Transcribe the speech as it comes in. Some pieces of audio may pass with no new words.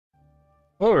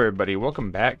Hello everybody, welcome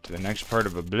back to the next part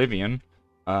of Oblivion,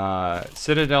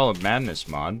 Citadel of Madness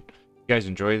mod. If you guys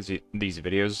enjoy these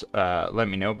videos, let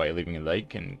me know by leaving a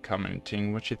like and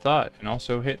commenting what you thought, and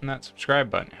also hitting that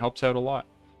subscribe button. It helps out a lot.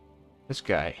 This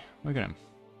guy, look at him.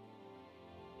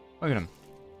 Look at him.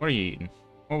 What are you eating?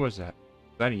 What was that?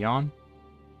 Is that a yawn?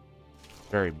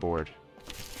 Very bored.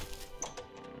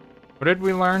 What did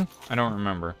we learn? I don't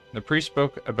remember. The priest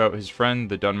spoke about his friend,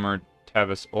 the Dunmer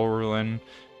Tavis Orlin,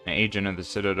 an agent of the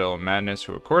Citadel of Madness,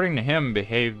 who, according to him,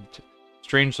 behaved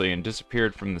strangely and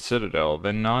disappeared from the Citadel.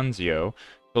 Then Nunzio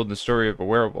told the story of a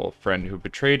werewolf friend who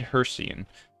betrayed Hercian.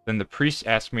 Then the priest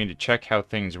asked me to check how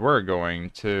things were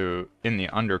going in the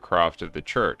undercroft of the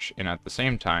church, and at the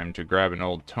same time to grab an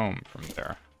old tome from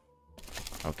there.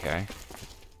 Okay.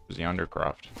 It was the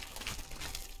undercroft.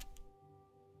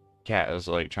 Cat is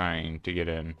like trying to get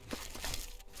in.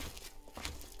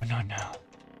 But not now.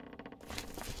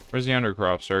 Where's the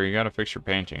undercroft, sir? You gotta fix your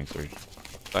paintings. They're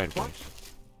sideways.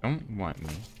 Don't want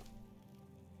me.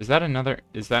 Is that another?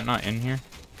 Is that not in here?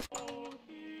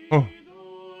 Oh.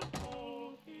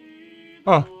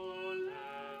 Oh.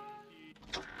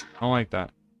 Don't like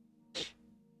that.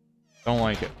 Don't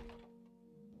like it.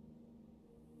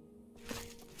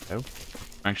 Oh.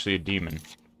 I'm actually a demon.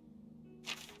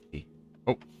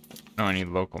 Oh. No, I need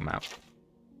local map.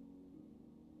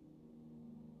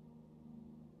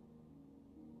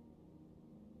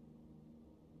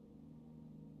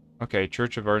 Okay,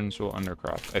 Church of Ardensoul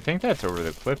Undercroft. I think that's over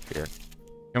the cliff here.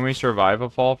 Can we survive a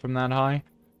fall from that high?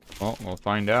 Well, we'll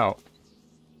find out.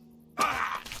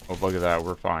 Oh, look at that.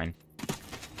 We're fine.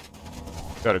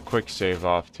 Got a quick save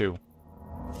off, too.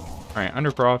 Alright,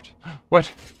 Undercroft.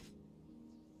 What?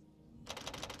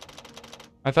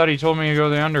 I thought he told me to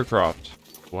go to the Undercroft.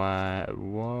 Why?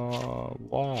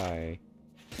 Why?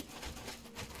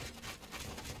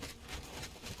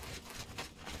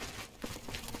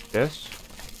 This?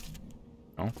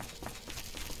 No.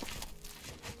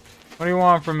 What do you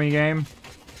want from me, game?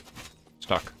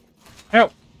 Stuck.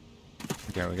 Help!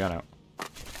 Okay, we got out.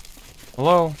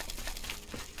 Hello?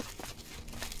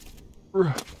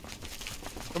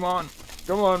 Come on.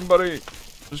 Come on, buddy.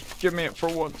 Just give me it for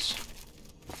once.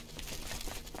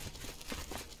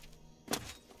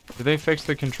 Did they fix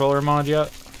the controller mod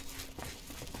yet?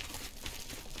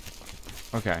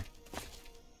 Okay.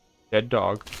 Dead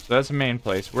dog. So that's the main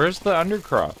place. Where's the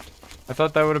Undercroft? I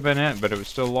thought that would have been it, but it was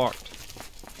still locked.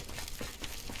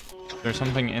 Is there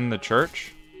something in the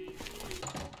church?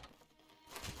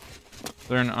 Is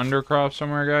there an Undercroft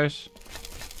somewhere, guys?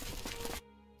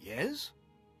 Yes?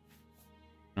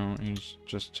 No, he's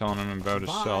just telling him about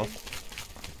himself.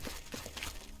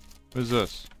 Who's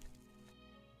this?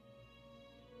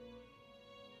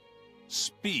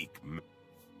 Speak.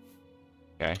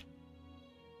 Okay.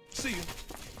 See you.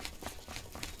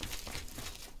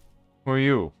 Who are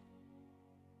you?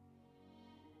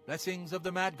 Blessings of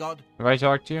the mad god. Have I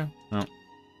talked to you? No.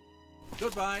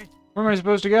 Goodbye. Where am I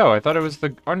supposed to go? I thought it was the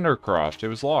Undercroft. It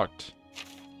was locked.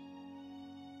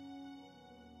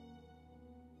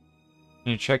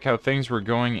 Can you check how things were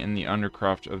going in the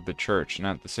Undercroft of the church, and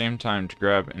at the same time to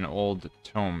grab an old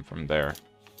tome from there?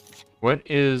 What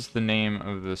is the name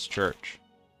of this church?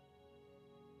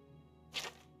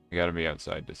 I gotta be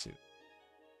outside to see it.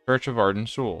 Church of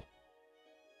Ardensoul.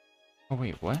 Oh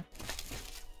wait, what?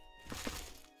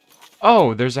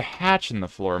 Oh, there's a hatch in the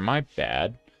floor. My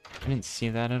bad. I didn't see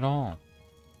that at all.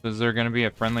 Is there gonna be a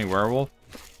friendly werewolf?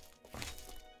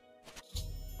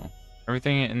 Oh.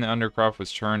 Everything in the Undercroft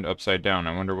was turned upside down.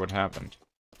 I wonder what happened.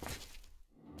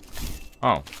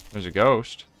 Oh, there's a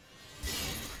ghost.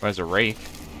 Who has a rake.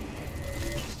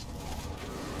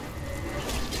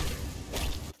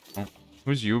 Oh,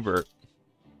 who's Hubert?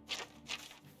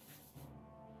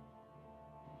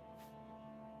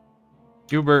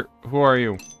 Hubert, who are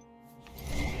you?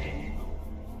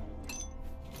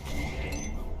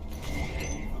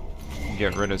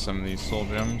 Get rid of some of these soul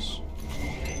gems.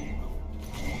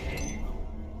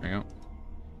 There you go.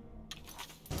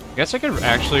 I guess I could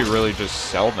actually really just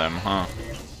sell them, huh?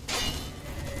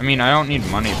 I mean, I don't need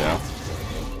money, though.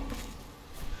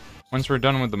 Once we're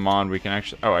done with the mod, we can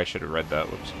actually... Oh, I should have read that.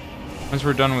 Whoops. Once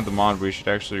we're done with the mod, we should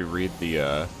actually read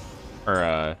the,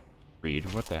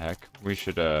 read? What the heck? We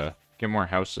should, get more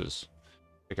houses.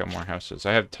 Pick up more houses.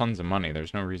 I have tons of money.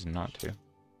 There's no reason not to.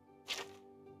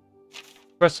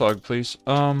 Quest log, please.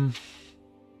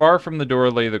 Far from the door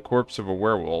lay the corpse of a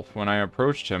werewolf. When I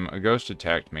approached him, a ghost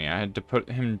attacked me. I had to put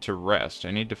him to rest.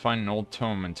 I need to find an old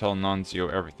tome and tell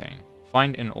Nunzio everything.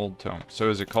 Find an old tome.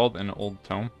 So is it called an old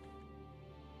tome?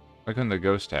 Why couldn't the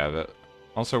ghost have it?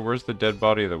 Also, where's the dead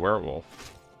body of the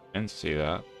werewolf? Didn't see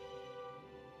that.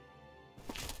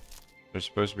 There's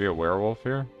supposed to be a werewolf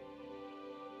here?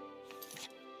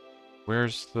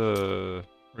 Where's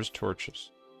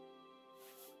torches?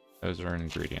 Those are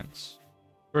ingredients.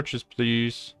 Torches,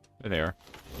 please. There they are.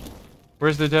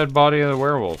 Where's the dead body of the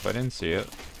werewolf? I didn't see it.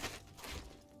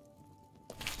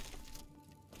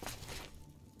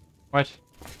 What?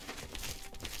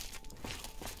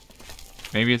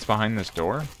 Maybe it's behind this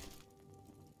door?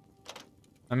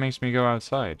 That makes me go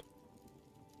outside.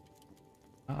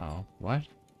 Uh-oh. What?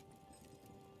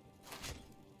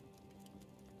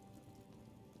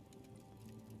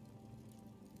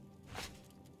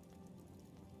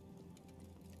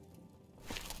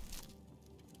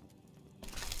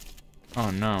 Oh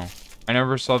no. I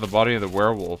never saw the body of the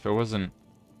werewolf. It wasn't...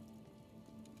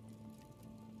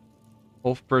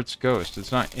 Wolfbert's ghost.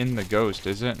 It's not in the ghost,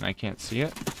 is it? And I can't see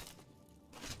it?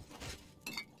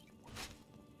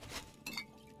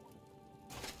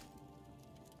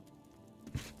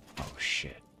 Oh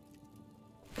shit.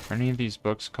 Are any of these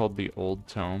books called the Old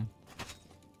Tome?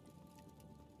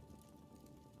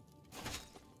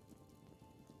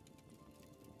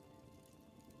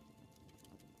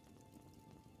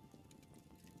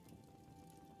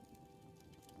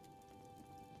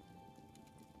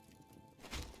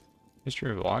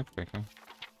 History of lockpicking.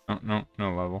 Oh, no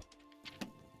level.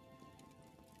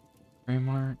 Grey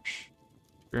March.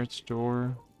 Spirit's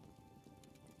Door.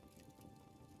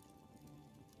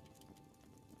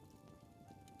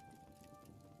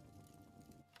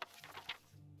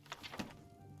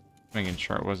 Making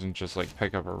sure it wasn't just like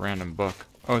pick up a random book.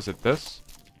 Oh, is it this?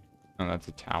 No, that's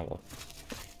a towel.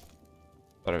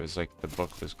 Thought it was like the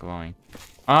book was glowing.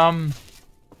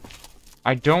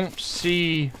 I don't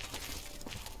see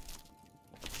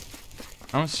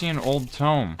an old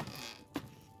tome.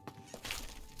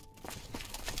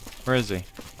 Where is he?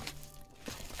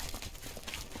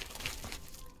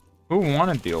 Who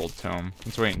wanted the old tome?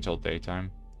 Let's wait until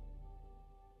daytime.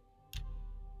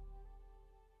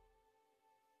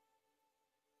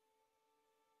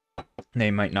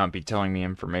 They might not be telling me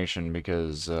information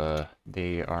because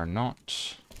they are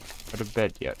not out of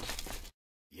bed yet.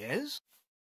 Yes?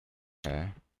 Okay.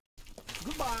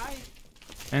 Goodbye.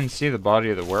 I didn't see the body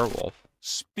of the werewolf.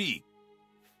 Speak.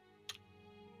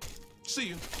 See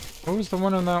you. Who was the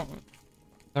one on that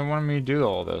wanted me to do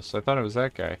all this? I thought it was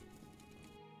that guy.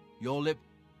 Your lip.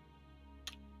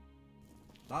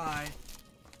 Bye.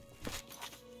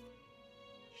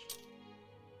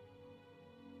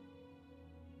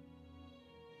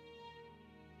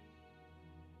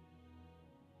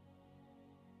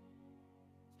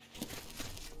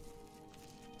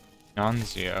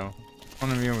 Nunzio.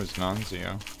 One of you was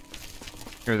Nunzio.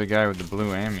 You're the guy with the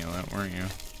blue amulet, weren't you?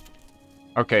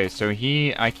 Okay, so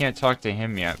I can't talk to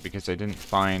him yet because I didn't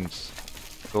find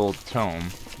the old tome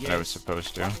that I was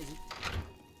supposed to. It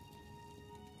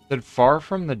said far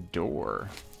from the door.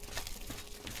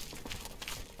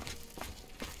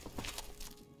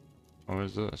 What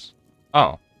was this?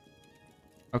 Oh.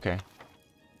 Okay.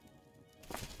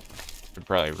 Should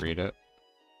probably read it.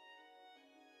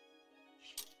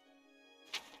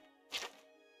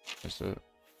 Is it?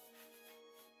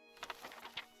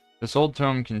 This old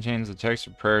tome contains the text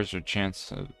of prayers or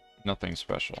chants of nothing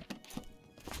special.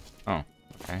 Oh,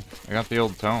 okay. I got the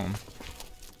old tome.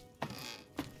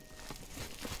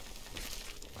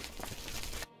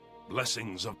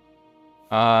 Blessings of...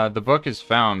 The book is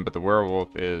found, but the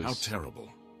werewolf is... How terrible.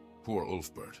 Poor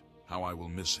Ulfbert. How I will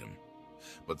miss him.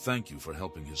 But thank you for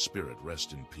helping his spirit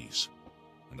rest in peace.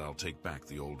 And I'll take back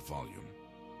the old volume.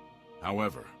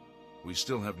 However, we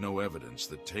still have no evidence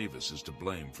that Tavis is to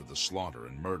blame for the slaughter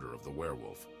and murder of the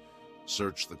werewolf.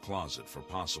 Search the closet for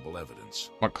possible evidence.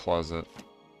 What closet?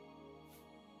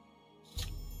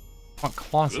 What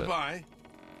closet? Goodbye.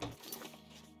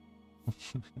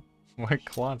 What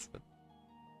closet?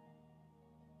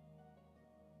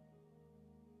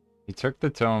 He took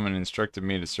the tome and instructed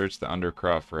me to search the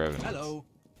undercroft for evidence. Hello.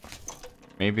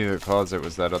 Maybe the closet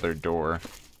was that other door.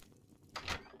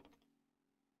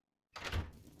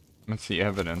 What's the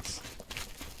evidence?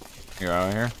 You go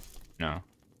out here? No.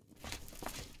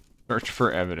 Search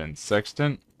for evidence.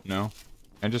 Sextant? No.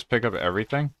 I just pick up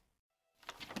everything?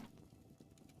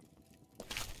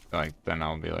 Like, then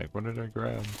I'll be like, what did I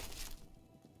grab?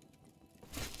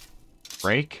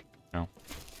 Rake? No.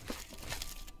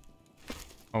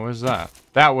 What was that?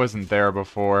 That wasn't there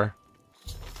before.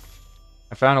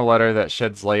 I found a letter that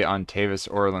sheds light on Tavis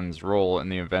Orland's role in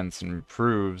the events and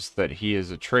proves that he is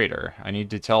a traitor. I need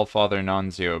to tell Father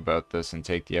Nunzio about this and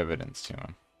take the evidence to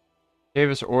him.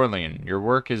 Tavis Orlean, your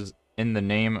work is in the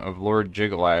name of Lord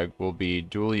Jiggalag will be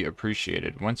duly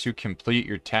appreciated. Once you complete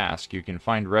your task, you can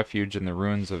find refuge in the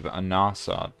ruins of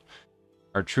Anasad.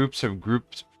 Our troops have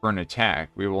grouped for an attack.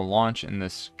 We will launch in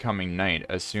this coming night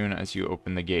as soon as you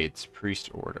open the gates. Priest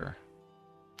order.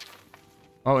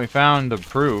 Well, we found the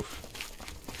proof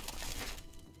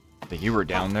that you were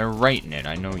down there writing it.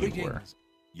 I know you were.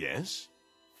 Yes?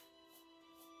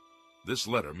 This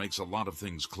letter makes a lot of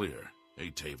things clear.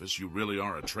 Hey, Tavis, you really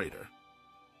are a traitor.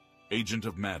 Agent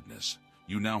of Madness,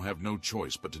 you now have no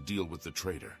choice but to deal with the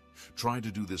traitor. Try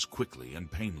to do this quickly and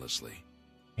painlessly.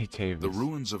 Hey, Tavis. The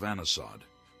ruins of Anassad,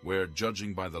 where,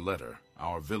 judging by the letter,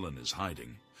 our villain is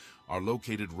hiding, are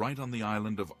located right on the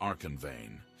island of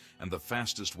Arkenvane, and the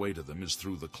fastest way to them is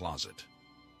through the closet.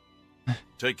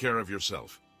 Take care of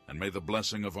yourself, and may the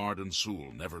blessing of Arden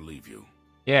Sul never leave you.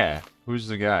 Yeah, who's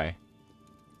the guy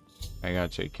I gotta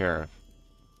take care of?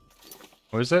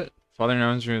 What is it? Father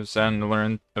knows he was saddened to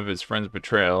learn of his friend's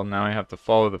betrayal. Now I have to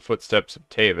follow the footsteps of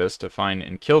Tavis to find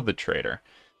and kill the traitor.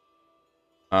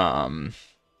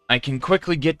 I can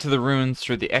quickly get to the ruins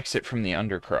through the exit from the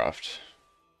Undercroft.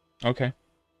 Okay.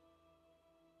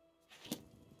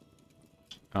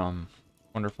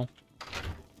 Wonderful.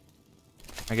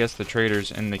 I guess the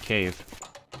traitor's in the cave.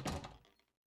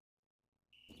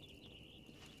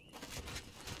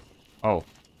 Oh.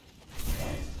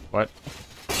 What?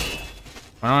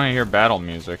 Why don't I hear battle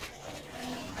music?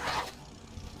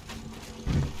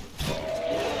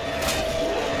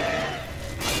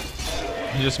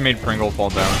 He just made Pringle fall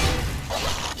down.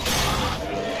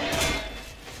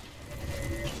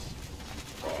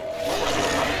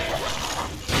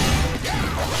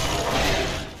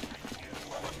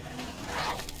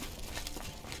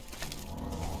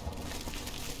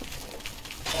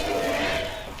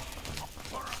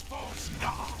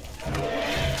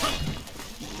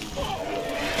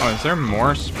 Oh, is there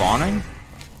more spawning?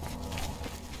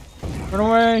 Run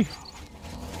away!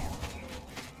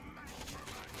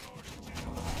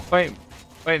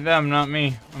 Fight them, not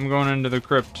me. I'm going into the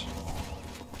crypt.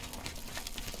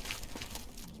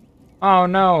 Oh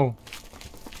no!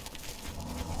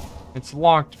 It's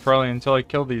locked probably until I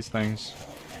kill these things.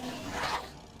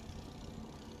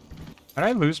 Did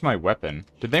I lose my weapon?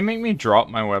 Did they make me drop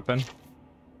my weapon?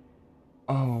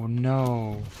 Oh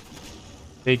no.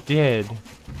 They did.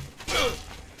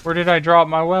 Where did I drop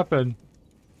my weapon?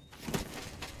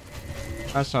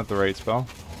 That's not the right spell.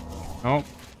 Nope.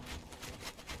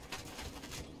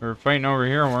 We were fighting over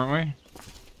here, weren't we?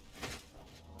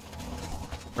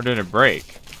 Or did it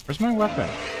break? Where's my weapon?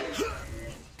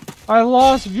 I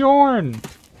lost Bjorn!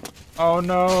 Oh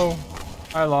no.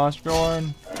 I lost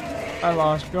Bjorn. I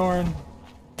lost Bjorn.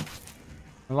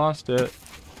 I lost it.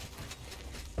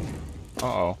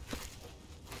 Uh-oh.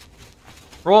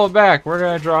 Roll it back. Where did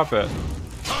I drop it?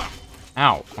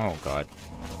 Ow. Oh, God.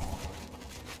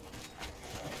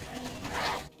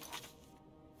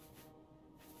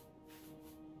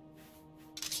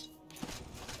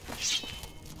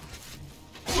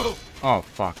 Oh,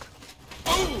 fuck.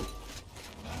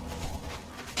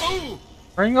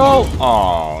 Pringle!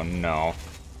 Oh, no.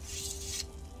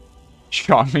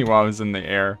 Shot me while I was in the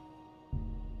air.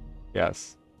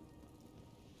 Yes.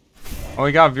 Oh,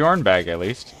 we got Bjorn back, at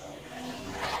least.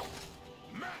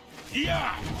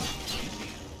 Yeah.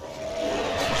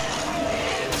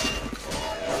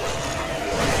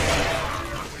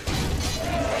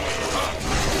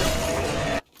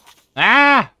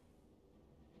 Ah!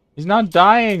 He's not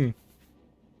dying.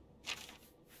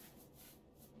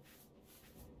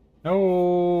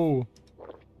 No.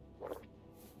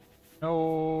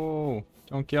 No.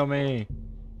 Don't kill me.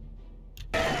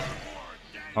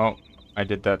 Oh, I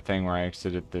did that thing where I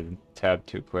exited the tab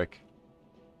too quick.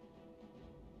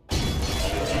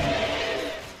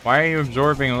 Why are you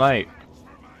absorbing light?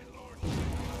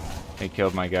 They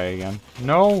killed my guy again.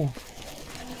 No!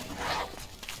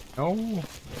 No!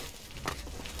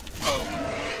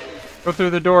 Go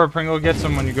through the door, Pringle. Get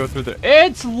some when you go through the...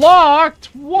 It's locked!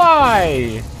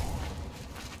 Why?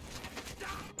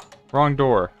 Wrong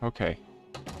door. Okay.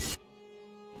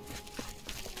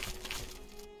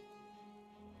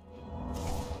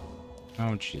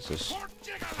 Oh, Jesus.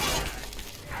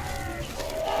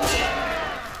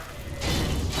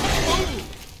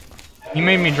 He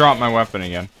made me drop my weapon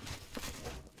again.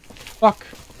 Fuck.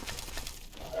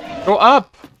 Go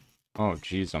up! Oh,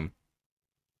 jeez,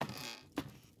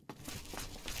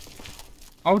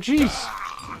 Oh, jeez.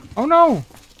 Oh, no.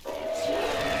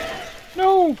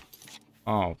 No.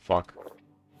 Oh, fuck.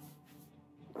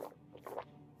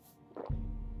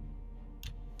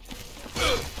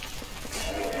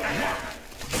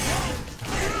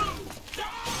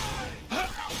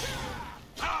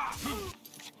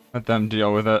 Let them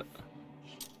deal with it.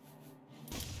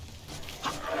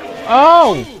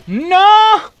 Oh!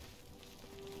 No!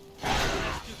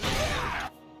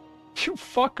 You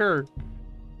fucker!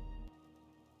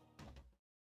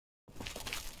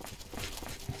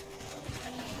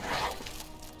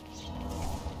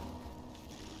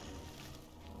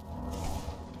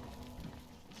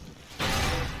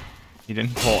 He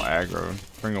didn't pull aggro.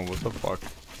 Pringle, what the fuck?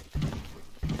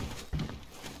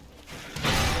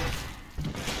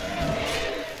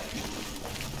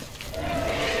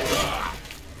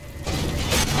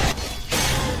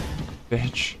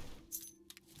 Bitch.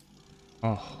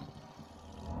 Oh.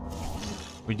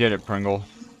 We did it, Pringle.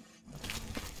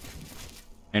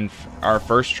 And our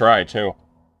first try, too.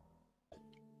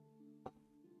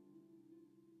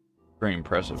 Very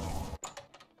impressive.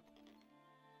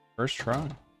 First try.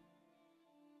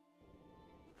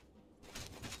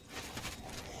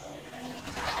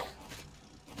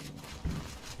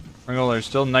 Pringle, there's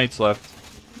still knights left.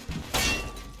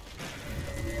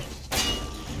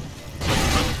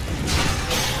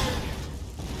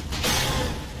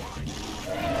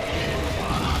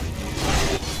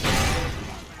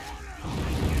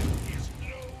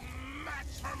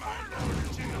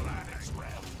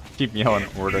 Keep yelling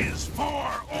order. Is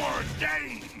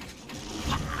foreordained.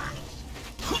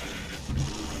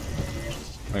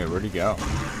 Wait, where'd he go?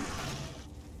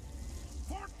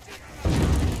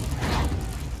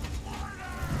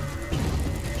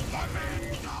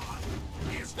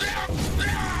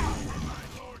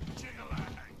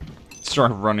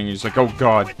 Start running, he's like, oh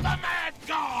god.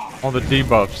 All the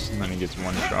debuffs, and then he gets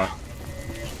one shot.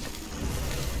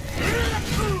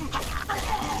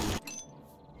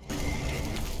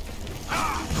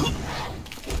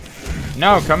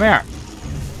 No, come here.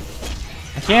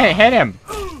 I can't hit him.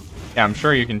 Yeah, I'm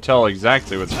sure you can tell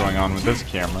exactly what's going on with this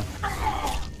camera.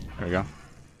 There we go.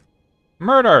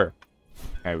 Murder!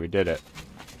 Okay, we did it.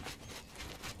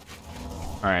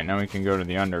 Alright, now we can go to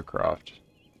the Undercroft.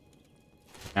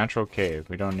 Natural cave.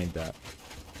 We don't need that.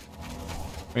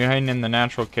 We're hiding in the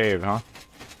natural cave, huh?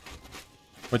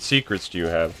 What secrets do you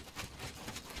have?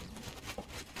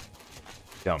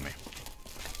 Tell me.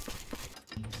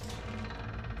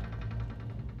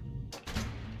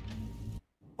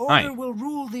 Order will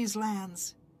rule these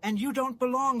lands, and you don't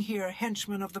belong here,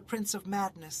 henchman of the Prince of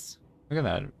Madness. Look at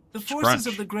that. The forces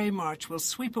of the Grey March will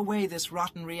sweep away this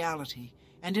rotten reality,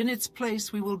 and in its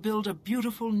place we will build a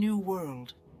beautiful new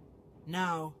world.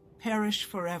 Now, perish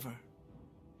forever.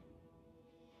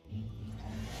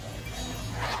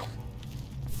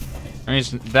 I mean,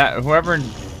 that whoever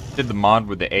did the mod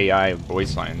with the AI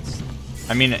voice lines,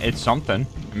 I mean, it's something.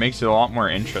 It makes it a lot more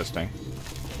interesting.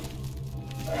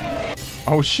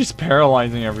 Oh, she's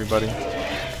paralyzing everybody.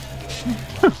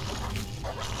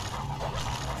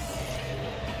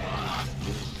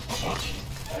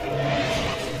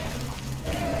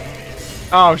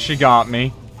 Oh, she got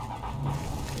me.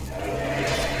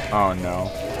 Oh no.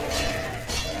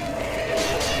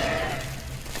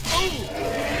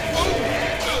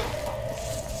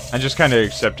 I just kind of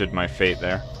accepted my fate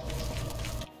there.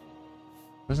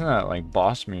 Isn't that like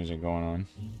boss music going on?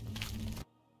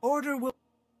 Order will...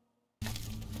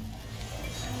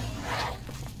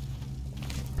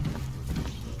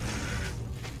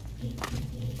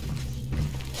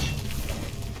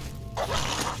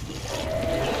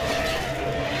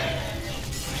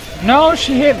 No,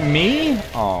 she hit me?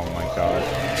 Oh my god.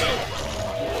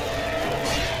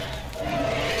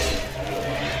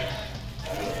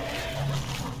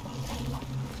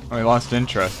 Oh, we lost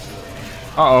interest.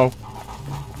 Uh-oh.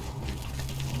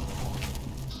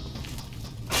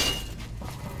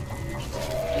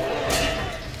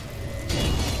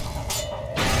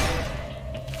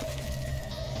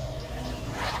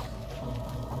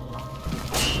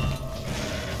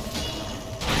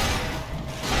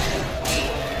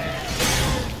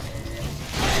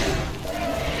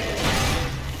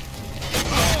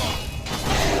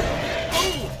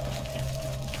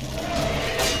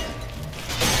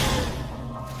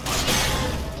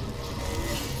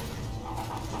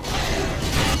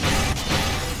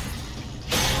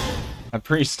 A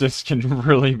priestess can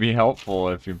really be helpful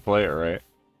if you play it right.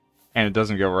 And it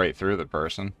doesn't go right through the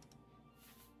person.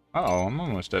 Uh-oh, I'm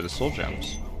almost out of soul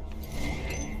gems.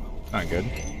 Not good.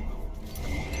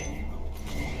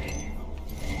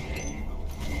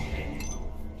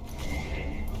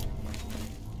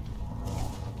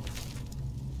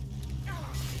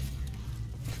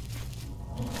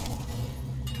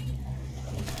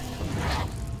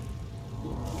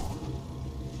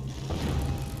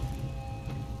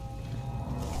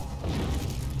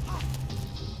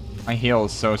 My heal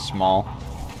is so small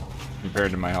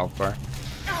compared to my health bar.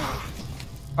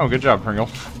 Oh, good job, Pringle.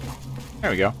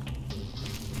 There we go.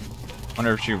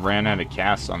 Wonder if she ran out of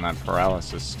casts on that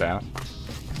paralysis staff.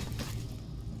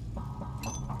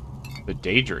 The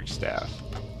Daedric Staff.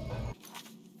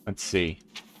 Let's see.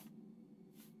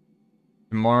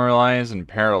 Demoralize and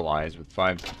paralyze with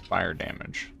 5 fire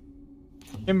damage.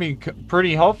 Can be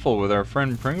pretty helpful with our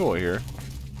friend Pringle here.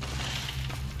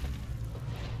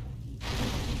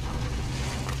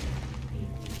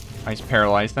 Ice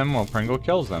paralyze them while Pringle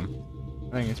kills them.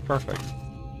 I think it's perfect.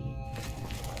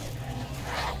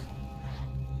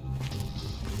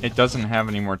 It doesn't have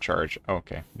any more charge.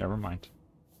 Okay, never mind.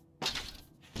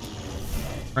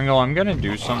 Pringle, I'm gonna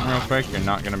do something real quick. You're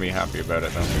not gonna be happy about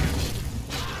it though.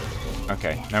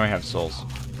 Okay, now we have souls.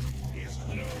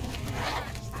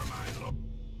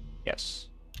 Yes.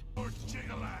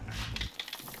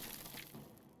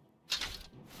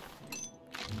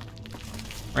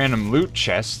 Random loot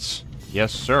chests.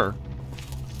 Yes, sir.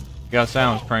 You got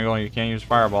silence, Pringle. You can't use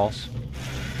fireballs.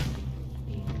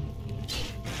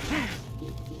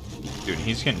 Dude,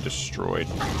 he's getting destroyed.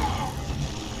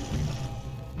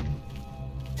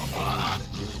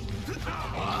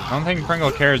 I don't think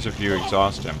Pringle cares if you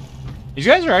exhaust him. These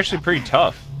guys are actually pretty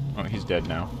tough. Oh, he's dead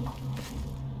now.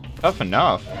 Tough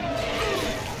enough.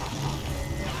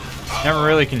 Never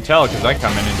really can tell because I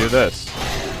come in and do this.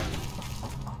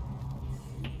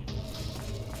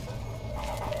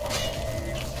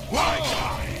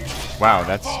 Wow,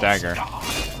 that's stagger.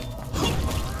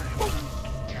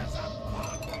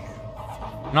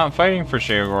 I'm not fighting for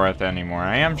Sheogorath anymore.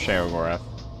 I am Sheogorath.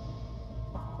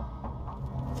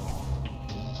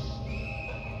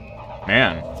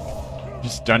 Man,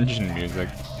 just dungeon music.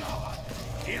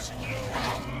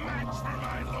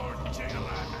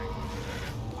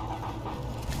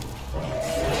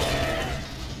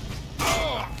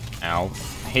 Ow. I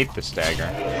hate the stagger.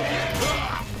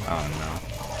 Oh no.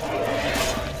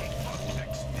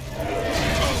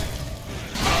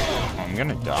 Oh, I'm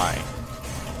gonna die.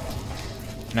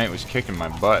 Knight was kicking my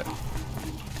butt.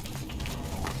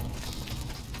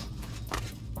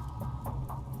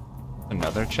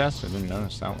 Another chest? I didn't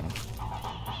notice that one.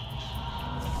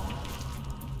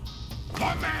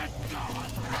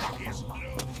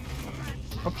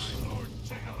 Oops.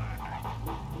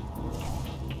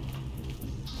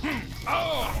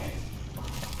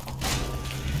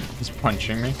 He's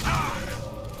punching me.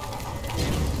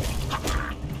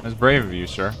 That's brave of you,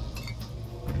 sir.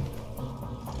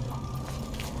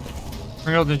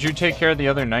 Pringle, did you take care of the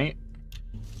other knight?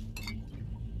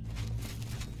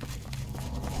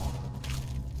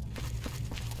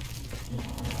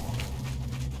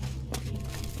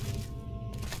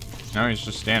 No, he's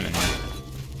just standing there.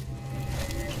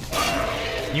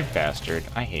 You bastard.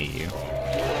 I hate you.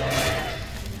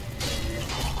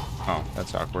 Oh,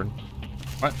 that's awkward.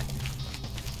 What?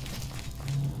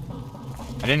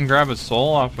 I didn't grab a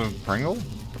soul off of Pringle?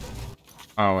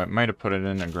 Oh, it might have put it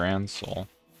in a grand soul.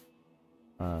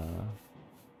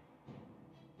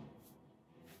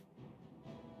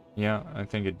 Yeah, I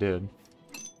think it did.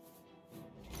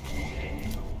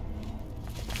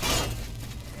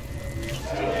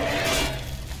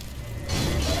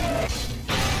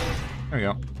 There we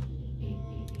go.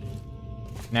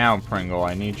 Now, Pringle,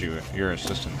 I need your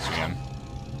assistance again.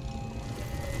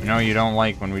 I know you don't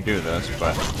like when we do this,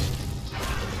 but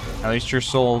at least your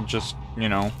soul just, you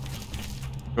know,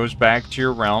 goes back to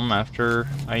your realm after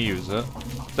I use it.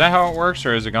 Is that how it works,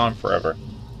 or is it gone forever?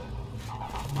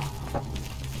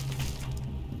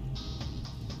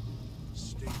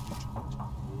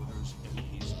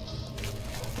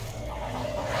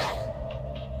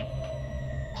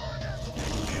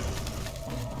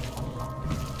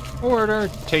 Order,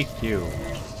 take you.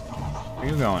 Where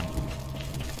are you going?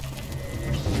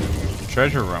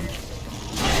 Treasure room.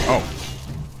 Oh.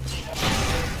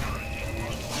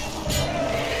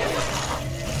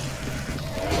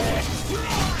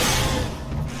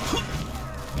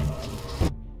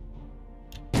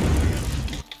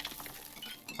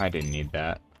 I didn't need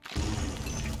that.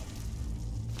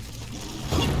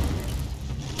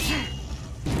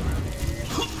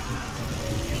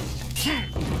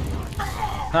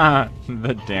 Haha,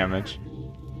 the damage.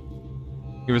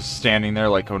 He was standing there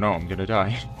like, oh no, I'm gonna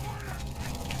die.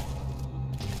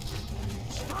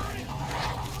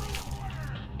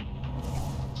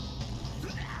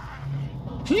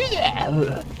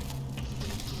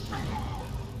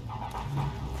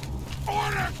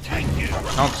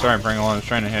 Oh, sorry, Pringle, I was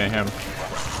trying to hit him.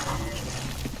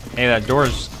 Hey, that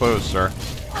door's closed, sir.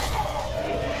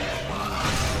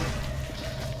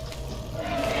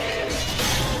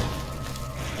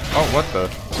 Oh, what the?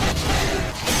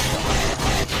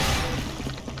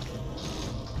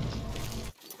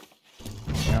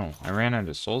 No, I ran out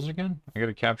of souls again? I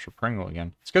gotta capture Pringle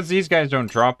again. It's because these guys don't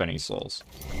drop any souls.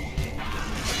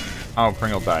 Oh,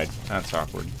 Pringle died. That's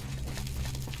awkward.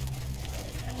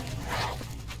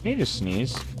 Need to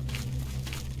sneeze.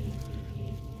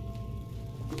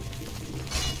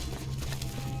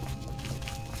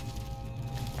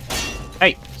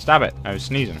 Hey, stop it. I was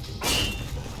sneezing.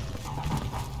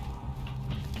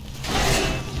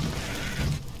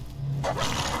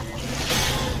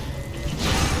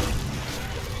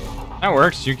 That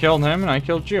works. You killed him and I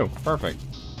killed you. Perfect.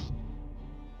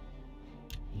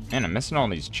 Man, I'm missing all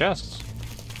these chests.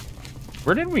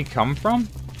 Where did we come from?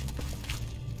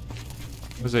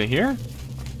 Was it here?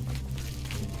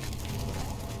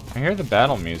 I hear the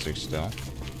battle music still.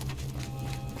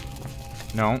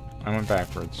 No, I went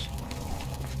backwards.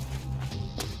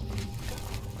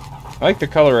 I like the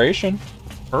coloration.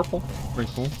 Purple.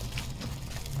 Pretty cool.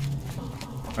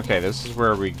 Okay, this is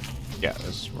where we... Yeah,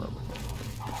 this is where we...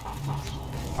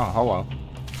 Oh, hello.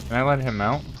 Can I let him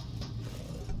out?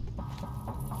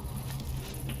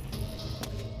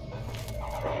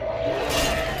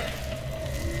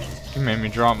 You made me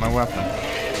drop my weapon.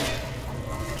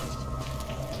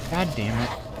 God damn it.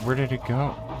 Where did it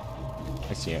go?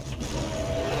 I see it.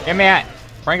 Give me it!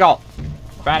 Pringle!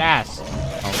 Badass!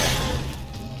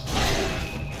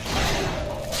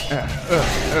 Okay.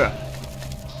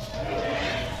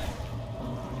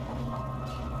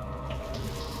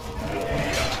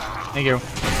 Thank you.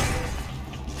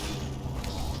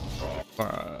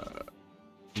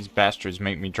 These bastards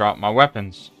make me drop my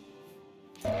weapons.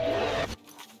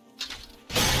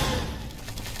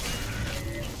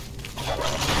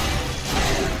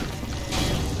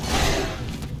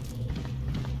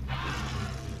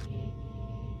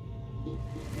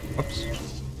 Whoops.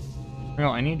 No,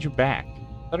 I need you back.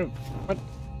 What?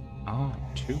 Oh,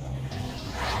 2.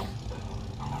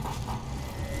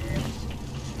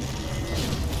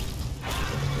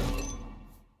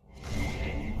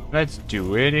 Let's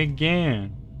do it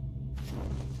again.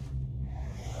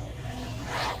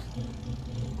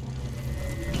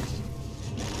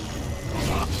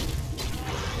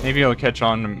 Maybe he'll catch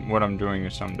on to what I'm doing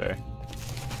someday.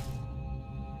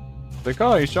 Like,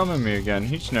 oh, he summoned me again.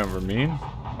 He's never mean.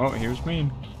 Oh, he was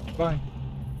mean. Bye.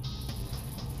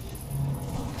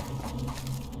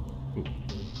 Ooh.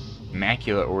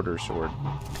 Immaculate Order sword.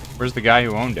 Where's the guy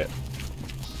who owned it?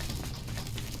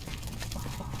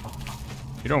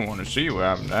 You don't want to see what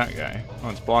happened to that guy. Oh,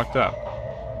 it's blocked up.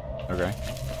 Okay.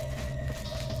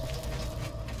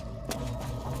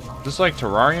 Is this like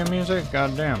Terraria music?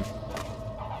 God damn.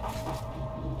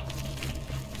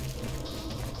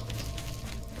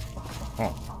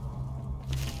 Oh.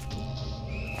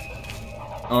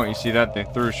 Oh, you see that? They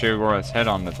threw Sheogorath's head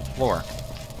onto the floor.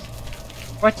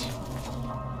 What?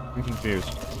 I'm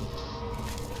confused.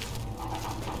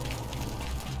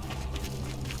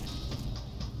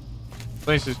 This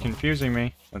place is confusing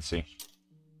me. Let's see.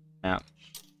 Map.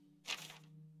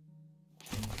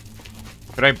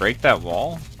 Could I break that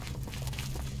wall?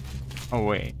 Oh,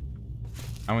 wait.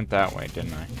 I went that way,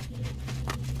 didn't I?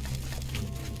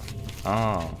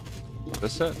 Oh. Is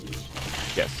this it?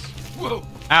 Yes. Whoa!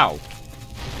 Ow!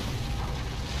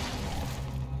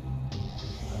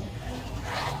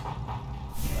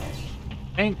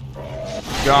 Thank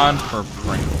God for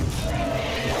Pringles.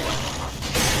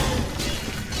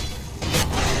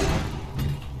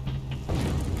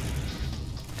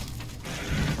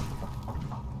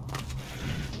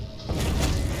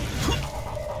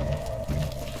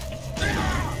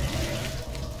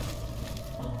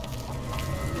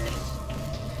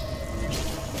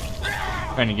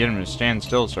 Trying to get him to stand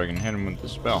still so I can hit him with the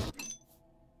spell.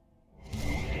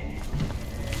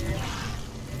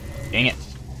 Dang it.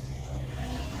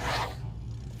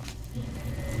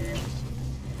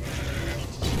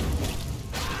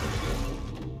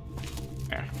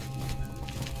 There.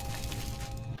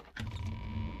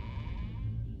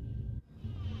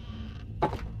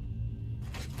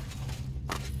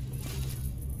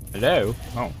 Hello?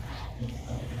 Oh.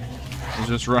 He's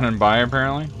just running by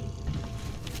apparently?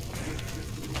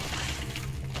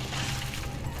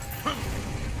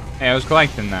 Hey, I was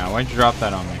collecting that. Why'd you drop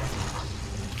that on me?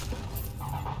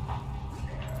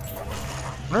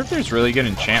 I wonder if there's really good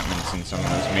enchantments in some of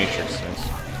those matrices.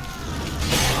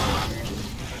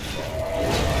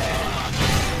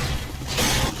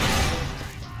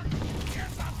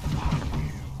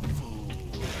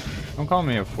 Don't call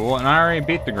me a fool. And I already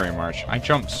beat the Grey March. I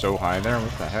jumped so high there.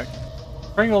 What the heck?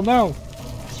 Pringle, no!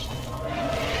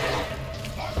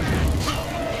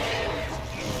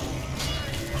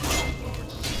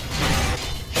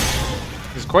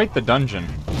 It's quite the dungeon.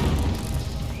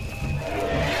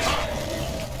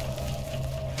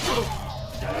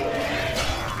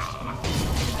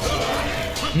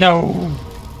 No!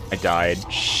 I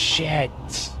died. Shit.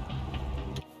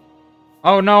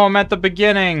 Oh no, I'm at the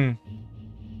beginning.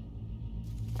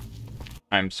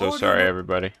 I'm so sorry,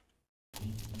 everybody.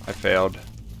 I failed.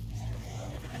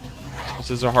 This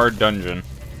is a hard dungeon.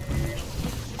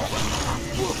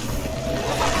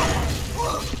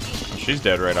 She's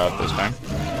dead right out this time.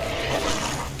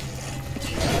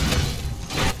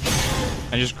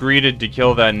 I just greeted to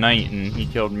kill that knight and he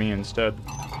killed me instead.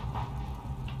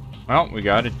 Well, we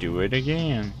gotta do it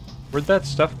again. Where'd that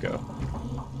stuff go?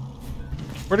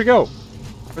 Where'd it go?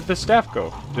 Where'd the staff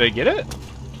go? Did I get it?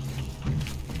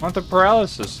 I want the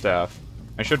paralysis staff.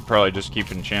 I should probably just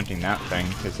keep enchanting that thing,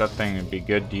 because that thing would be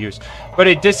good to use. But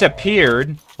it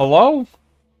disappeared. Hello?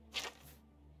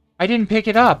 I didn't pick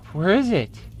it up. Where is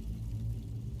it?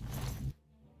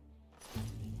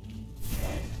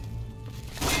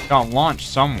 Got launched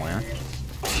somewhere.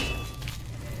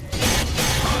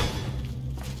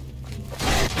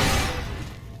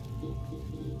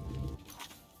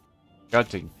 Got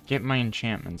to get my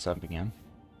enchantments up again.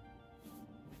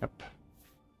 Yep.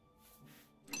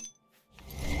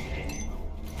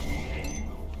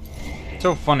 It's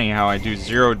so funny how I do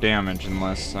 0 damage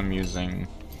unless I'm using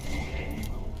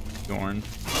Thorn.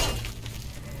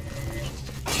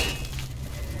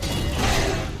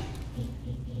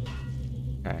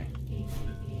 Okay.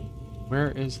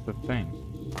 Where is the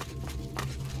thing?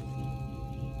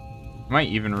 I might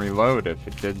even reload if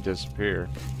it did disappear.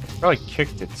 Probably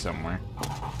kicked it somewhere.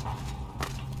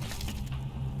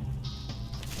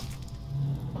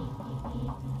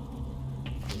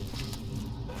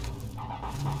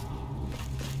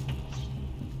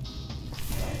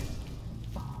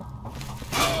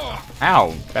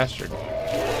 Ow, bastard.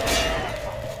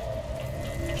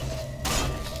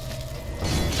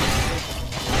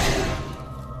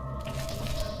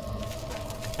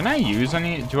 Can I use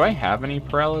any? Do I have any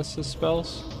paralysis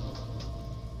spells?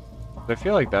 I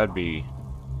feel like that'd be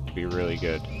really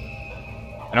good.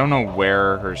 I don't know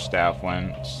where her staff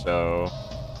went, so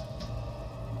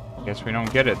I guess we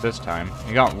don't get it this time.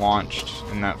 It got launched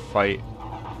in that fight.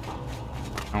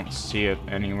 I don't see it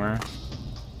anywhere.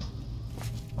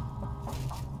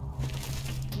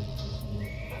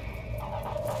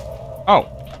 Oh,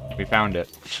 we found it.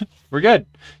 We're good.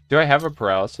 Do I have a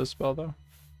paralysis spell though?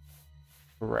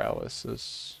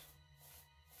 Paralysis.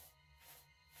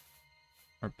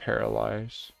 Or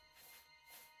paralyze.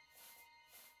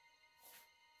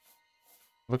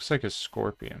 Looks like a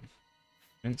scorpion.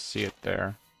 Didn't see it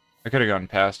there. I could have gone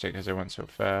past it because I went so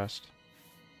fast.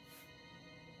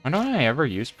 Why don't I ever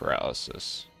use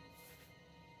paralysis?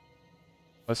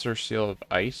 Lesser Seal of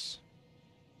Ice?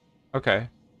 Okay.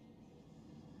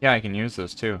 Yeah, I can use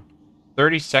this too.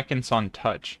 30 seconds on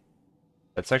touch.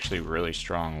 That's actually really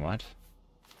strong. What?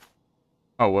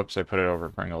 Oh, whoops, I put it over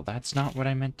Pringle. That's not what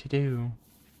I meant to do.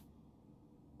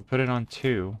 We'll put it on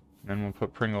 2, and then we'll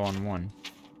put Pringle on 1.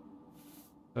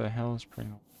 What the hell is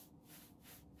Pringle?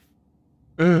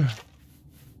 Ugh.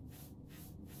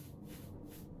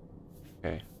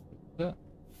 Okay. What's that?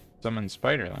 Summon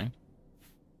Spiderling.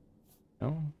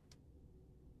 No.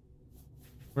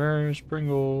 Where's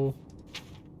Pringle?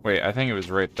 Wait, I think it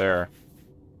was right there.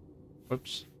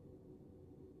 Whoops.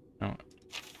 No.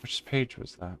 Which page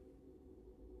was that?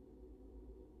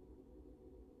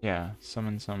 Yeah,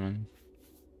 summon.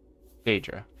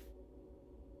 Daedra.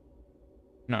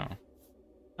 No.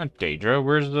 Not Daedra,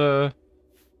 where's the...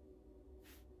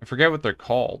 I forget what they're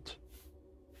called.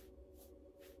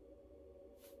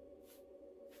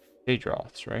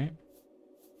 Daedroths, right?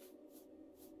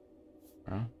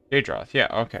 Oh, Daedroth, yeah,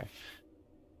 okay.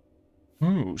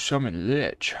 Ooh, summon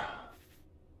Lich.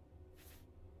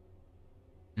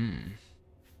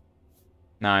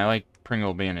 Nah, I like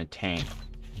Pringle being a tank.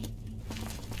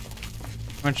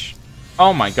 Which...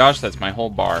 Oh my gosh, that's my whole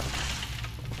bar.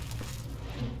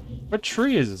 What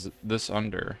tree is this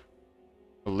under?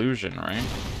 Illusion, right?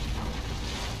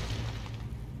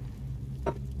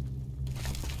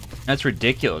 That's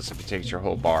ridiculous if it takes your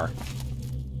whole bar.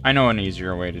 I know an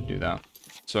easier way to do that.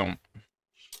 So,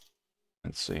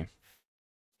 let's see.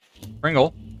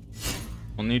 Pringle,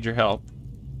 we'll need your help.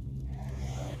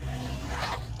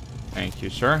 Thank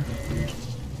you, sir.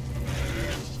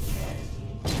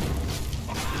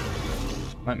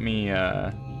 Let me,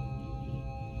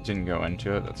 didn't go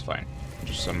into it, that's fine.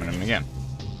 Just summon him again.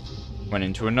 Went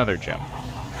into another gem.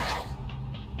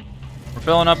 We're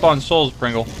filling up on souls,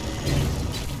 Pringle.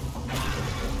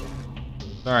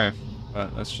 Sorry,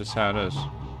 but that's just how it is.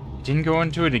 Didn't go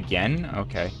into it again?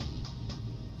 Okay.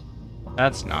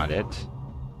 That's not it.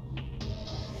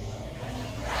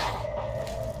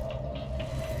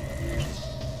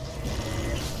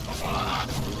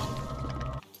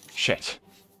 Shit.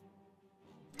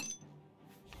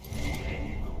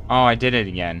 Oh, I did it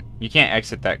again. You can't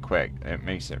exit that quick. It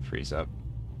makes it freeze up.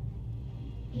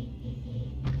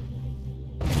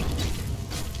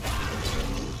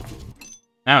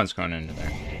 Now it's going into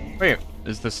there. Wait,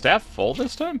 is the staff full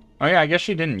this time? Oh yeah, I guess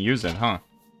she didn't use it, huh?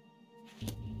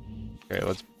 Okay,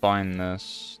 let's bind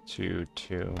this to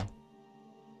 2.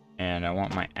 And I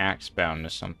want my axe bound to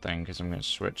something, because I'm going to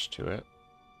switch to it.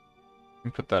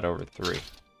 And put that over 3.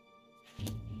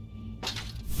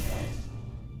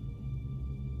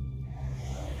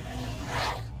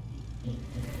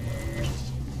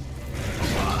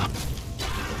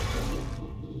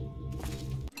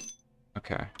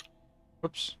 Okay.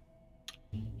 Whoops.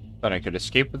 Thought I could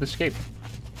escape with escape.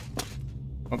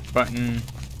 What button?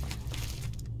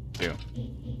 2.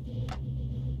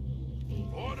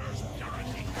 Orders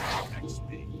guaranteed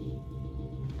XP.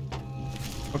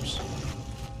 Whoops.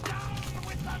 Down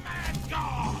with the mad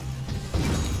god!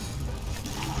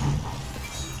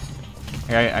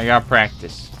 I got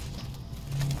practice.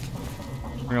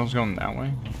 Wheels going that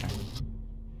way?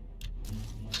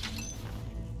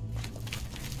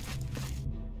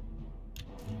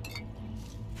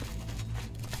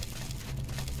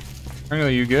 Okay. Are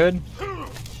you good?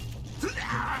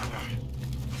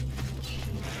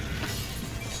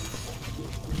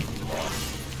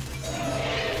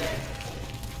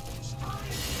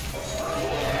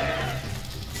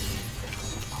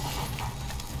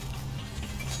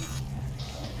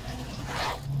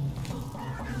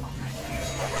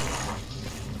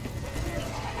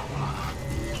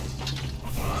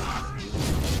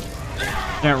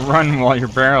 Can't run while you're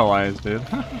paralyzed, dude.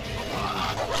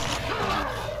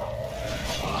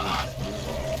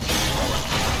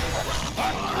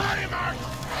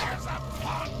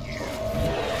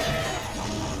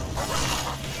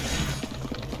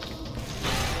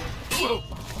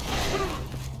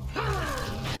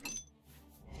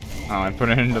 Oh, I put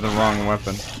it into the wrong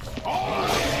weapon.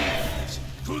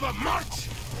 To the march!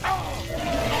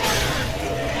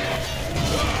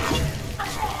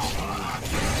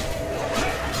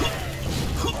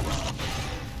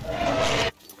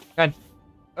 God.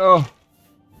 Oh.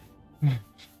 I'm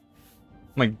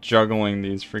like juggling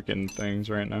these freaking things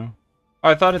right now. Oh,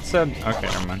 I thought it said... Okay,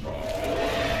 never mind.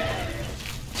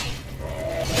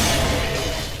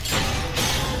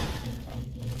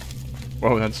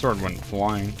 Whoa, that sword went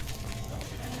flying.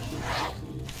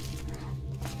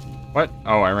 What?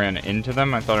 Oh, I ran into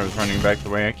them? I thought I was running back the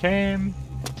way I came.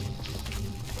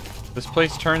 This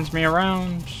place turns me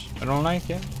around. I don't like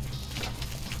it.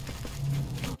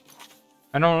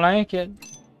 I don't like it.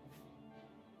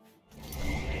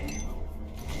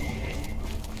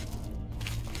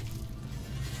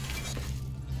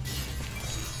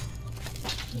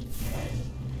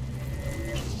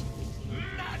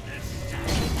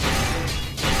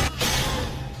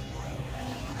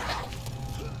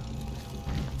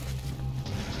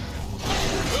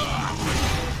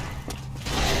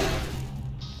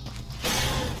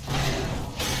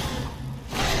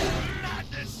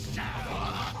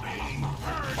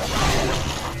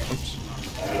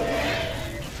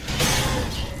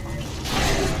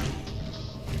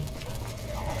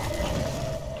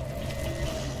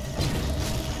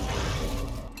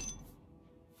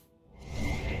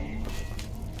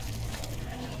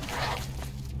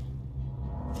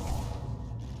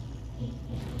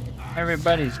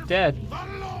 Everybody's dead. The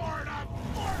Lord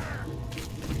of Order!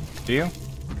 Do you?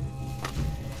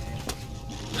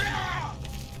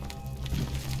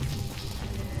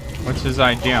 What's his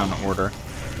idea on order?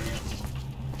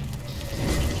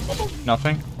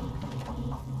 Nothing?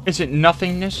 Is it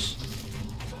nothingness?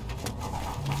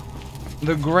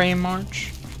 The Grey March?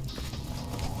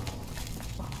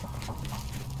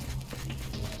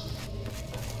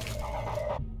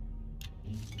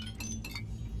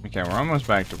 Okay, we're almost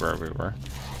back to where we were.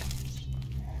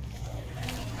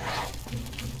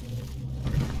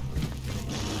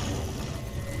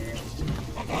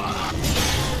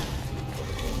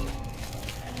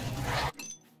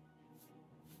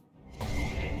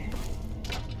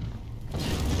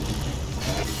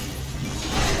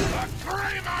 The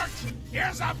Grey March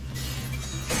is up!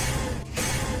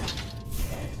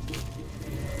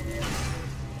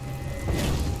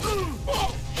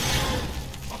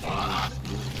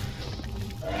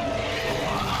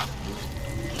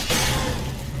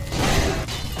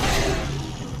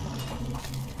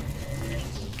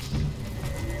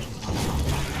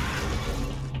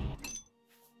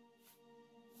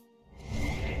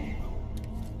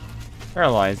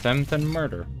 Paralyze them, then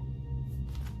murder.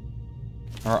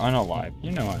 Or unalive.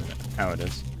 You know how it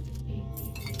is.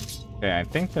 Okay, I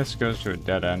think this goes to a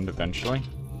dead end eventually.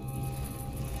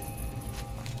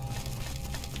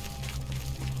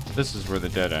 This is where the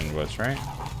dead end was, right?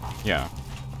 Yeah.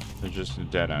 There's just a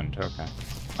dead end, okay.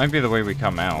 Might be the way we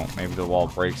come out. Maybe the wall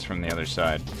breaks from the other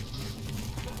side.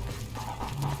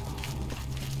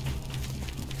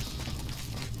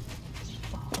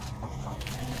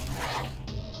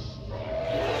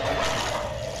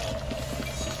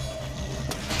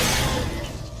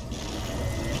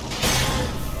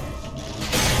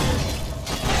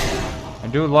 I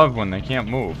do love when they can't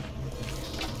move.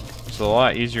 It's a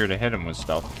lot easier to hit them with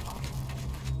stuff.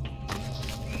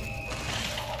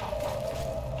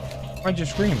 Why'd you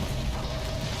scream?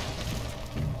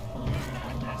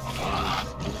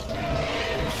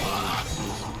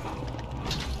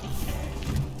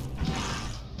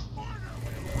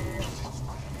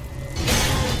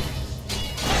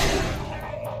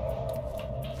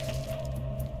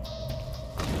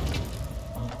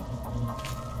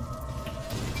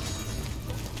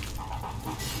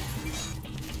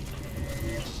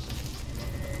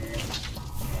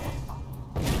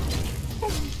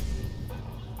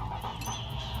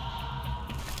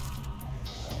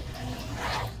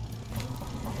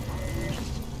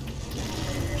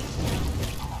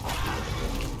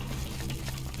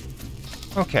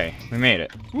 Okay, we made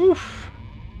it. Woof!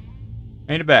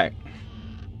 Made it back.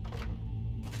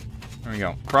 There we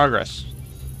go. Progress.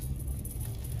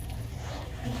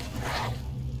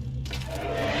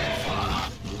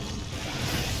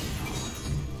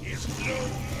 Is no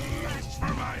match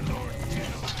for my Lord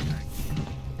Citadel.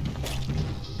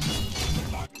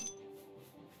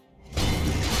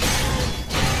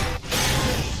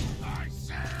 I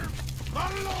serve the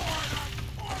Lord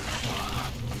of Order.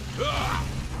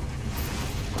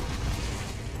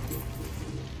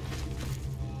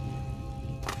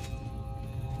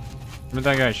 Where'd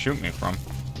that guy shoot me from?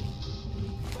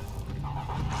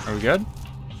 Are we good?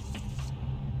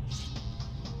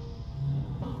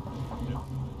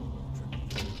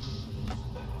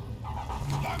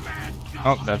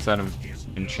 Oh, that's out of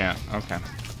enchant. Okay.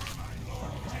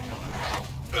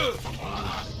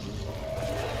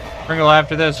 Pringle,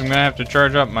 after this, I'm gonna have to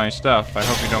charge up my stuff. I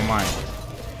hope you don't mind.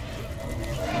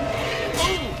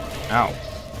 Ow.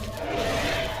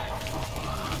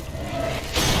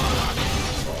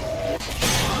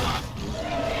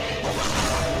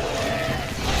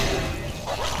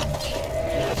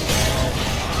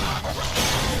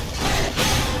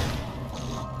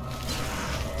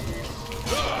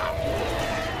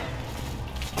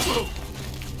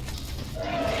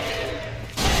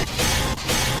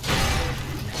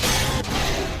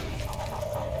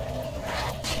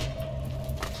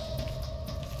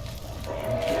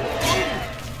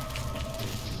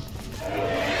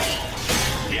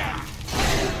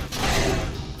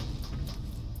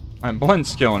 My blunt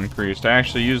skill increased. I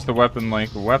actually used the weapon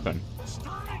like a weapon. It's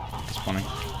funny.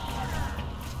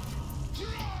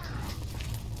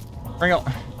 Pringle.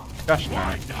 Gosh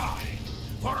darn it.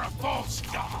 For a false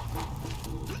god.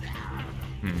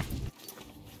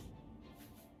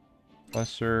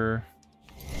 Lesser.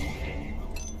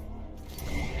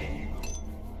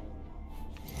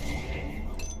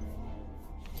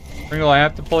 Pringle, I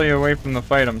have to pull you away from the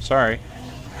fight. I'm sorry.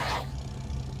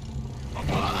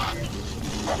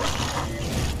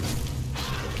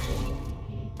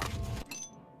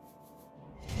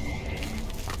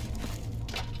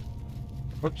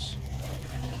 Whoops.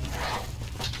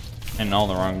 And all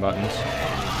the wrong buttons.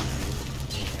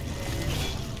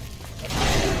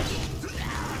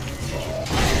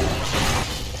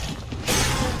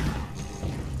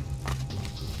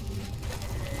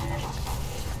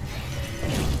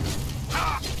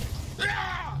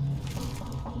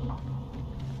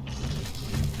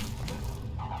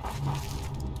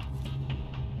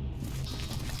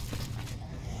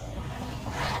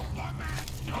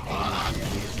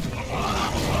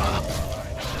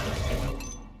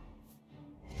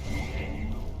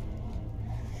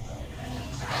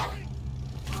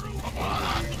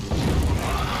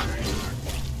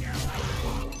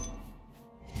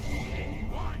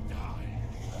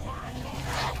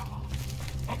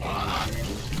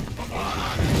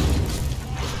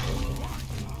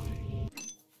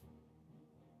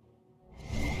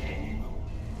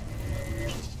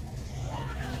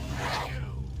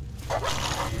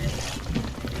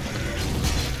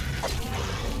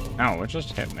 Ow, what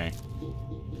just hit me?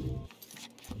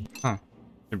 Huh.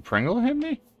 Did Pringle hit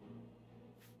me?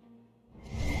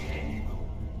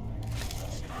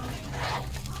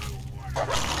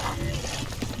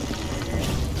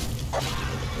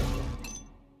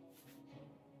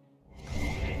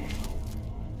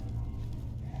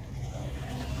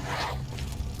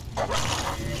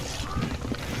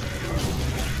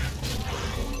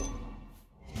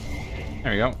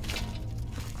 There we go.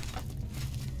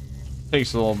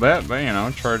 Takes a little bit, but you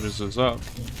know, charges us up.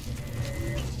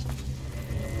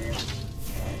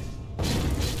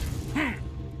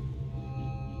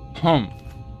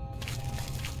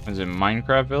 Is it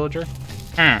Minecraft villager?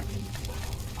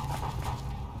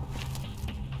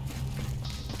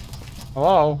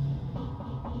 Hello?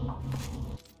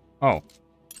 Oh.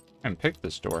 And pick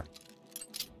this door.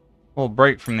 A little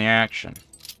break from the action.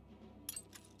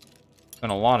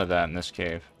 Been a lot of that in this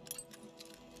cave.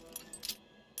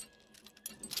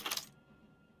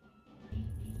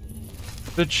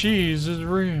 The cheese is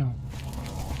real.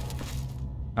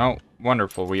 Oh,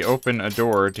 wonderful. We open a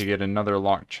door to get another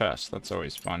locked chest. That's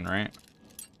always fun, right?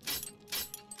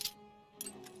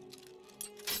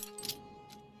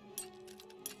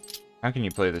 How can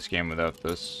you play this game without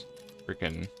this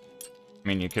freaking... I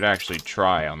mean, you could actually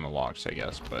try on the locks, I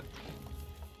guess, but...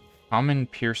 Common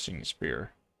piercing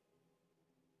spear.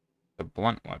 The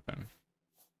blunt weapon.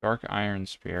 Dark iron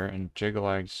spear and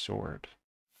Jiggalag sword.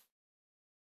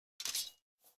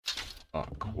 Oh,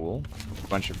 cool. A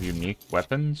bunch of unique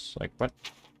weapons? Like, what?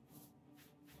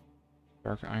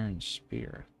 Dark iron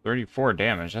spear. 34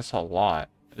 damage, that's a lot.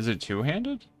 Is it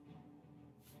two-handed?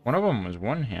 One of them was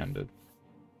one-handed.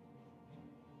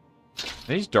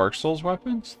 These Dark Souls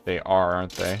weapons? They are,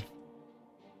 aren't they?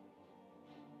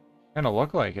 Kinda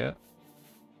look like it.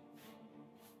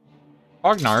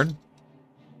 Pognard.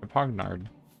 A Pognard.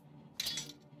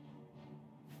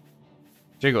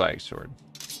 Jiggalag sword.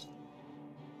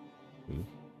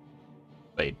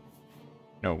 Blade.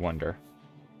 No wonder.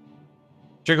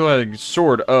 Jiggalag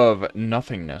sword of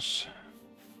nothingness.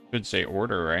 Should say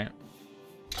order, right?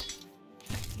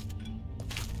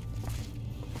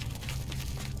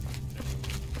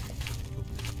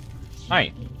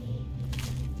 Hi.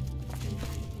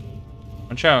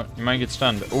 Watch out, you might get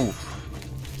stunned. Ooh.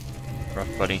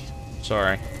 Rough, buddy.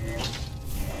 Sorry.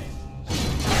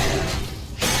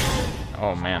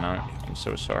 Oh man, I'm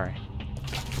so sorry.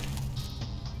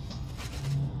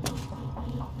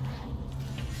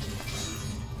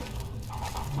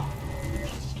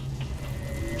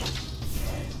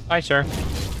 Hi, sir.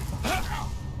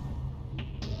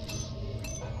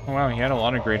 Oh wow, he had a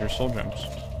lot of greater soul gems.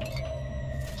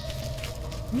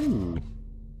 Ooh.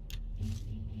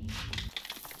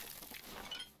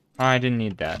 Oh, I didn't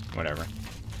need that. Whatever.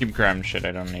 Keep grabbing shit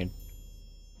I don't need.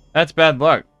 That's bad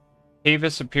luck.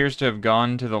 Avis appears to have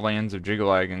gone to the lands of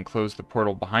Jiggalag and closed the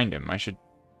portal behind him. I should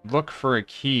look for a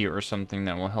key or something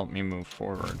that will help me move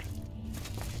forward.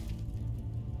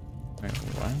 Wait,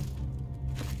 what?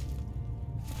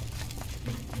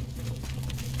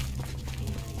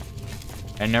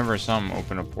 I never saw him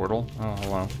open a portal. Oh,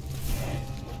 hello.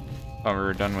 Thought we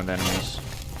were done with enemies.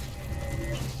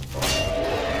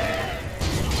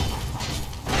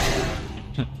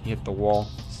 He hit the wall.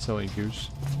 Silly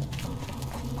goose.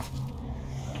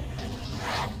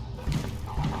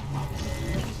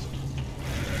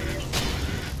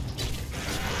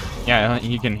 Yeah,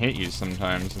 he can hit you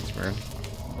sometimes. It's weird.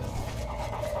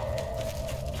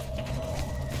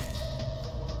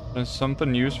 There's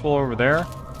something useful over there?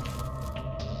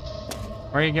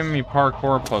 Why are you giving me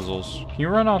parkour puzzles? Can you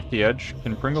run off the edge?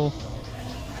 Can Pringle...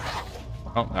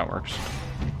 Oh, that works.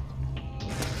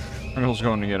 Pringle's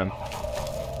going to get him.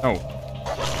 Oh.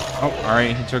 Oh,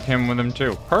 alright, he took him with him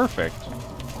too. Perfect!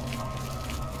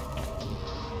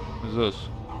 What is this?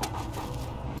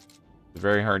 It's a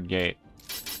very hard gate.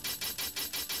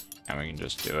 And we can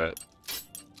just do it.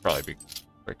 Probably be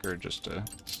quicker just to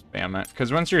spam it.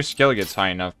 Because once your skill gets high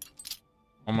enough,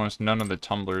 almost none of the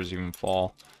tumblers even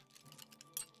fall.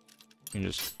 You can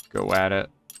just go at it.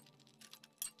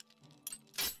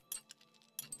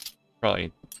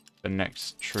 Probably the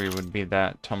next tree would be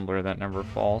that tumbler that never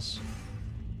falls.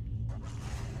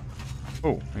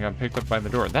 Oh, I got picked up by the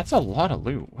door. That's a lot of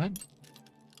loot. What? It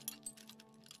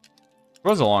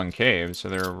was a long cave, so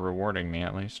they're rewarding me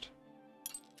at least.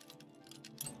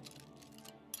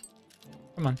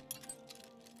 Come on.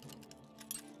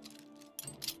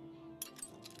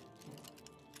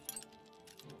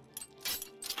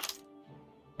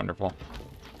 Wonderful.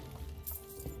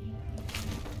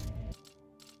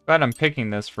 Glad I'm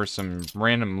picking this for some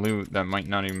random loot that might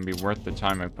not even be worth the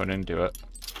time I put into it.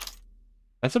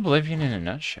 That's Oblivion in a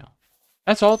nutshell.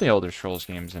 That's all the Elder Scrolls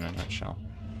games in a nutshell.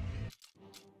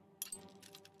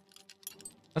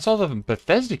 That's all the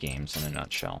Bethesda games in a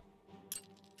nutshell.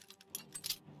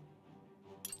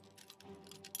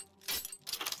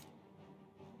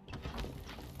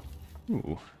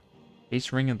 Ooh.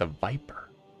 Base Ring of the Viper.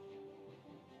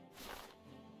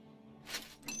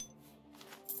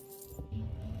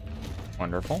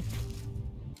 Wonderful.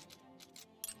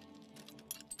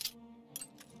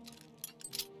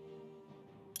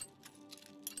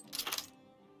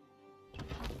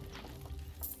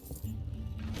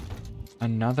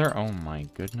 Another? Oh my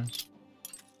goodness.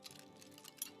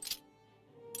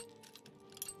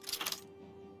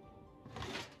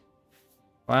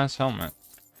 Glass helmet.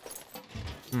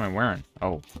 What am I wearing?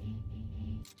 Oh.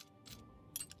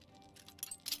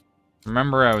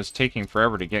 Remember, I was taking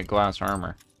forever to get glass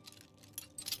armor.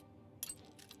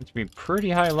 It's be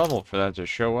pretty high level for that to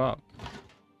show up.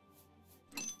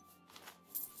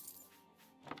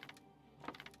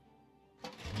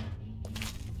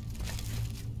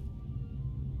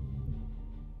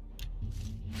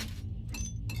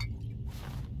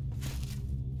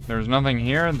 There's nothing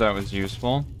here that was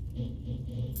useful.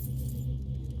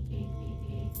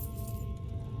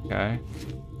 Okay.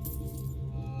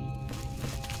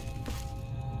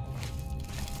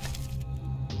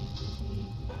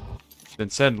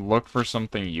 It said look for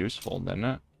something useful, didn't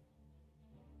it?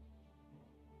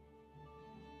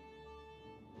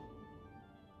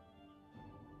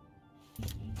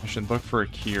 I should look for a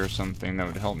key or something that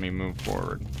would help me move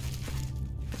forward.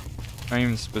 Not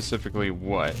even specifically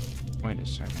what. Wait a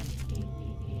second.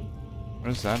 What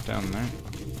is that down there?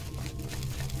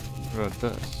 What about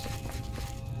this?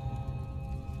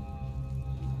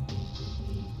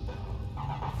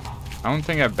 I don't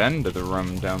think I've been to the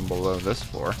room down below this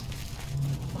floor.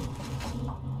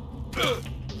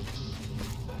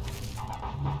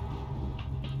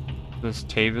 This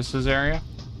Tavis's area?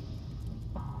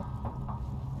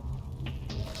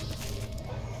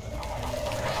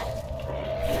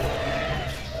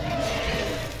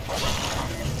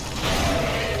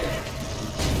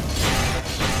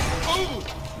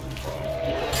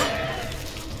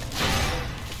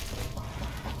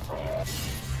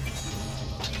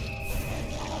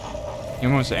 He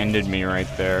almost ended me right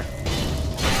there.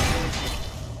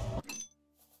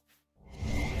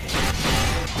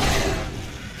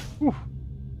 Whew.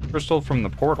 Crystal from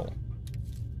the portal.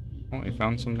 Oh, we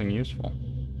found something useful.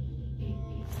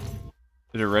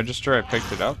 Did it register I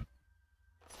picked it up?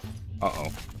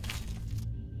 Uh-oh.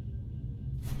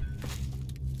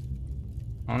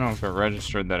 I don't know if it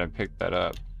registered that I picked that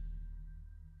up.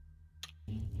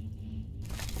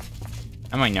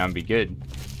 That might not be good.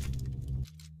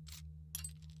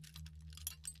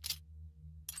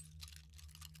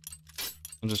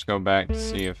 I'll just go back to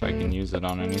see if I can use it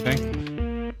on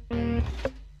anything.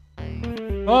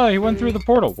 Oh, he went through the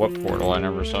portal. What portal? I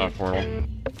never saw a portal.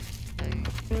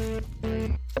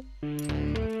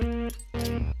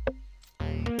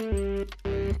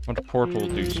 What portal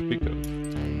do you speak of?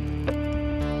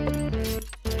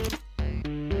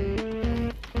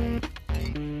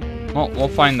 Well, we'll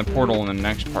find the portal in the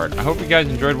next part. I hope you guys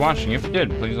enjoyed watching. If you did,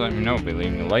 please let me know by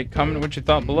leaving a like, comment what you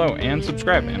thought below, and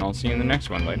subscribe. And I'll see you in the next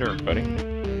one. Later, everybody.